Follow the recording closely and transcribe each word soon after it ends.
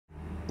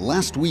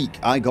Last week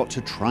I got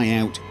to try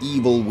out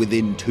Evil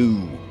Within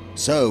 2.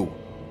 So,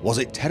 was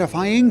it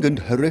terrifying and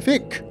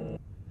horrific?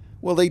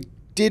 Well, they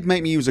did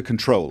make me use a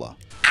controller.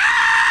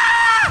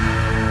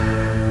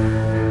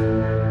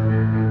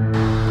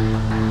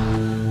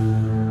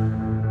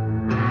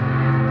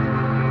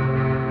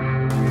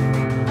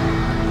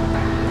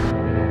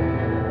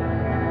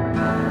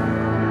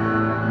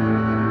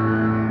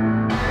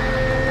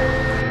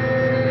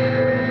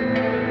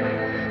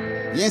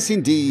 Yes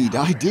indeed,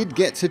 I did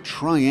get to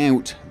try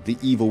out the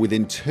Evil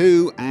Within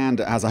 2, and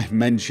as I've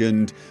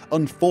mentioned,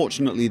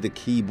 unfortunately the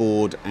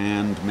keyboard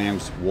and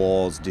mouse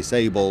was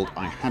disabled.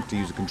 I had to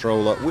use a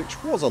controller,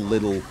 which was a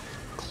little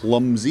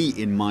clumsy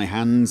in my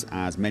hands.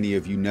 As many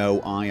of you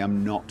know, I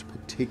am not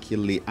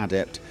particularly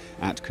adept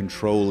at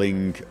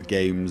controlling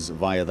games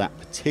via that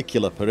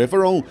particular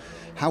peripheral.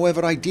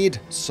 However, I did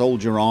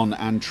soldier on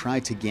and try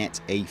to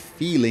get a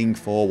feeling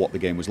for what the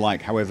game was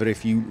like. However,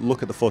 if you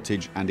look at the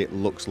footage and it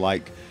looks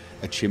like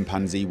a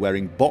chimpanzee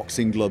wearing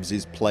boxing gloves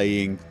is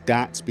playing,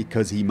 that's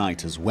because he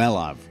might as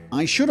well have.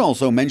 I should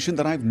also mention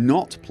that I've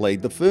not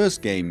played the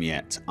first game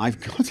yet. I've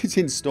got it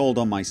installed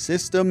on my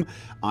system.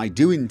 I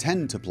do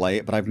intend to play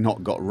it, but I've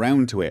not got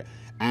round to it.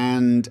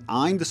 And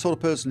I'm the sort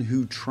of person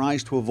who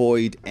tries to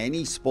avoid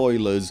any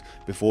spoilers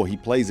before he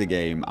plays a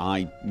game.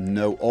 I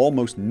know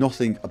almost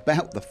nothing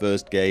about the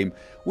first game,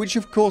 which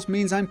of course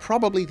means I'm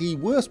probably the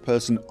worst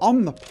person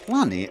on the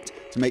planet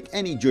to make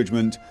any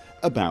judgment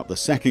about the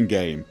second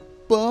game.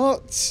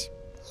 But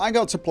I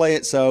got to play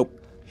it, so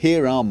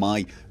here are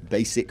my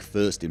basic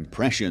first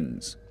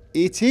impressions.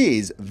 It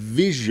is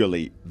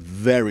visually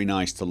very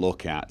nice to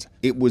look at.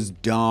 It was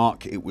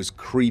dark, it was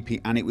creepy,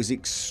 and it was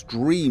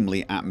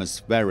extremely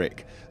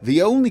atmospheric.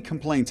 The only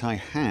complaint I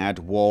had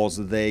was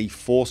they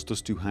forced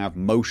us to have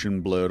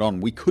motion blur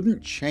on. We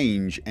couldn't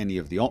change any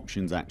of the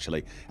options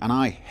actually, and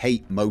I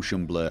hate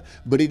motion blur,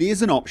 but it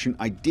is an option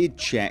I did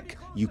check.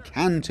 You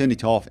can turn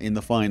it off in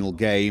the final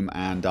game,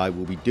 and I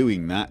will be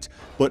doing that.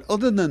 But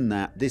other than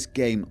that, this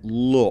game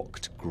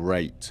looked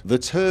great. The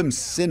term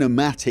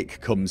cinematic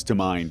comes to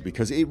mind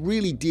because it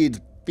really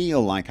did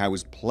feel like I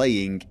was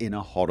playing in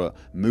a horror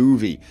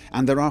movie,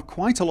 and there are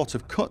quite a lot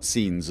of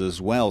cutscenes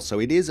as well, so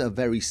it is a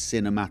very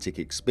cinematic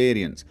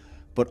experience.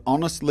 But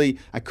honestly,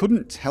 I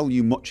couldn't tell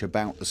you much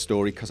about the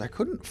story because I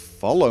couldn't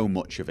follow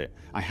much of it.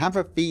 I have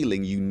a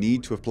feeling you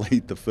need to have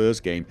played the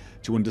first game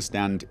to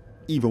understand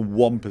even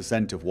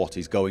 1% of what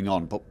is going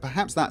on, but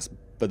perhaps that's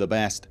for the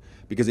best,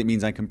 because it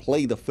means I can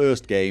play the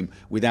first game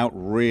without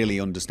really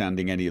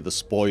understanding any of the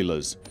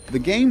spoilers. The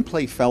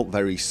gameplay felt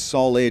very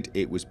solid,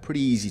 it was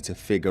pretty easy to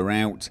figure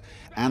out,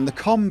 and the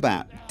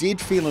combat did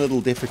feel a little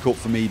difficult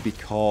for me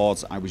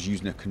because I was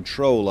using a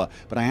controller,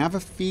 but I have a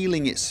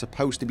feeling it's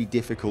supposed to be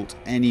difficult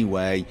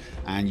anyway,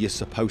 and you're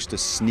supposed to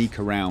sneak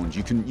around.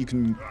 You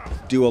can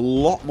do a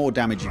lot more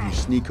damage if you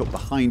sneak up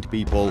behind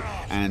people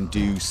and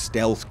do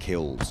stealth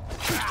kills.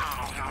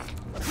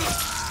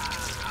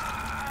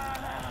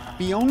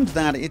 Beyond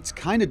that, it's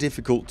kind of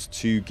difficult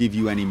to give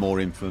you any more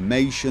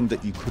information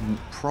that you couldn't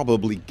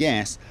probably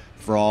guess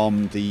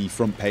from the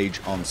front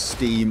page on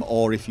Steam,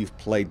 or if you've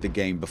played the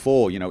game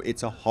before. You know,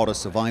 it's a horror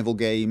survival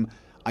game.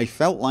 I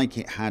felt like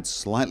it had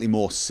slightly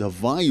more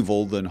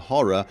survival than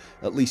horror,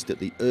 at least at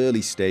the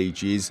early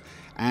stages.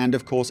 And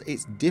of course,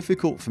 it's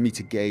difficult for me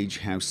to gauge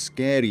how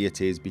scary it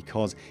is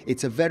because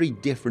it's a very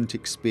different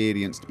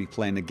experience to be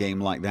playing a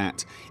game like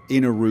that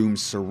in a room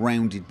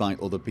surrounded by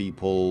other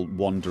people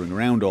wandering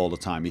around all the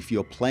time. If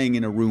you're playing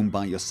in a room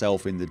by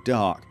yourself in the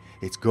dark,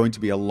 it's going to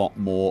be a lot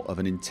more of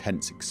an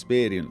intense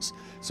experience.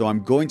 So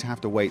I'm going to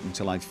have to wait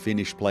until I've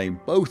finished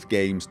playing both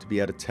games to be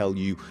able to tell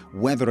you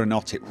whether or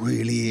not it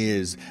really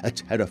is a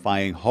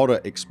terrifying horror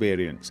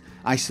experience.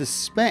 I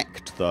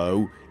suspect,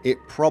 though, it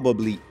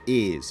probably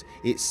is.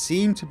 It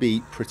seemed to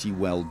be pretty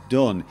well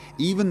done,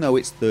 even though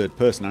it's third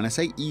person. And I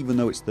say even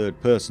though it's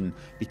third person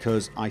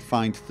because I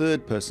find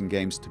third person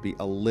games to be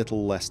a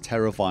little less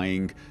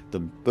terrifying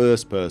than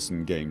first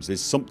person games. There's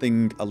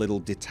something a little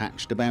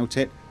detached about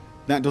it.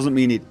 That doesn't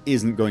mean it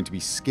isn't going to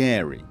be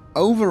scary.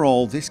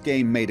 Overall, this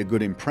game made a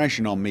good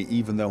impression on me,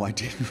 even though I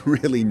didn't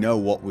really know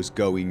what was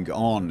going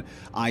on.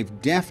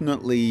 I've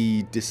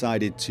definitely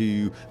decided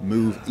to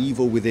move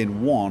Evil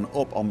Within 1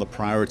 up on the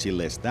priority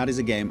list. That is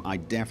a game I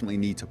definitely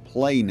need to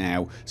play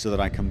now so that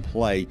I can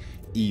play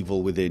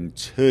Evil Within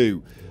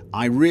 2.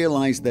 I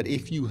realise that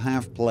if you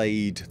have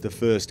played the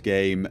first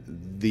game,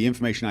 the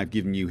information I've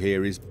given you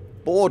here is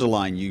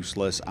borderline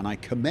useless, and I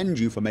commend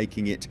you for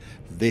making it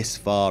this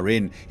far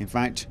in. In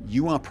fact,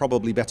 you are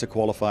probably better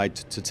qualified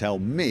to tell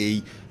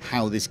me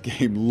how this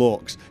game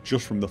looks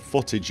just from the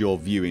footage you're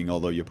viewing,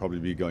 although you're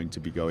probably going to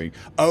be going,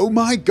 oh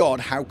my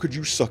god, how could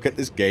you suck at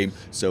this game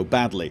so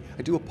badly?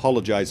 I do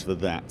apologise for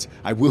that.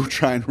 I will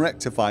try and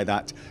rectify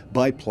that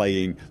by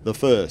playing the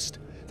first.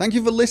 Thank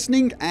you for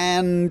listening,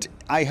 and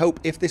I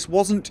hope if this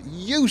wasn't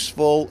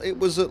useful, it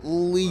was at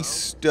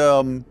least,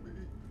 well,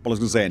 I was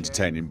going to say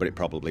entertaining, but it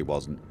probably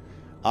wasn't.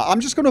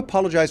 I'm just going to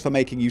apologise for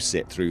making you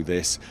sit through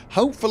this.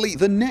 Hopefully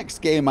the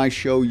next game I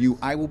show you,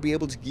 I will be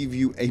able to give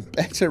you a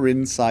better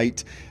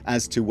insight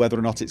as to whether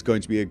or not it's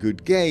going to be a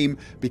good game,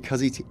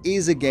 because it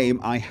is a game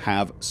I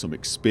have some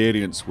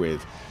experience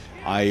with.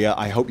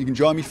 I hope you can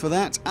join me for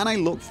that, and I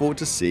look forward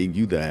to seeing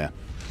you there.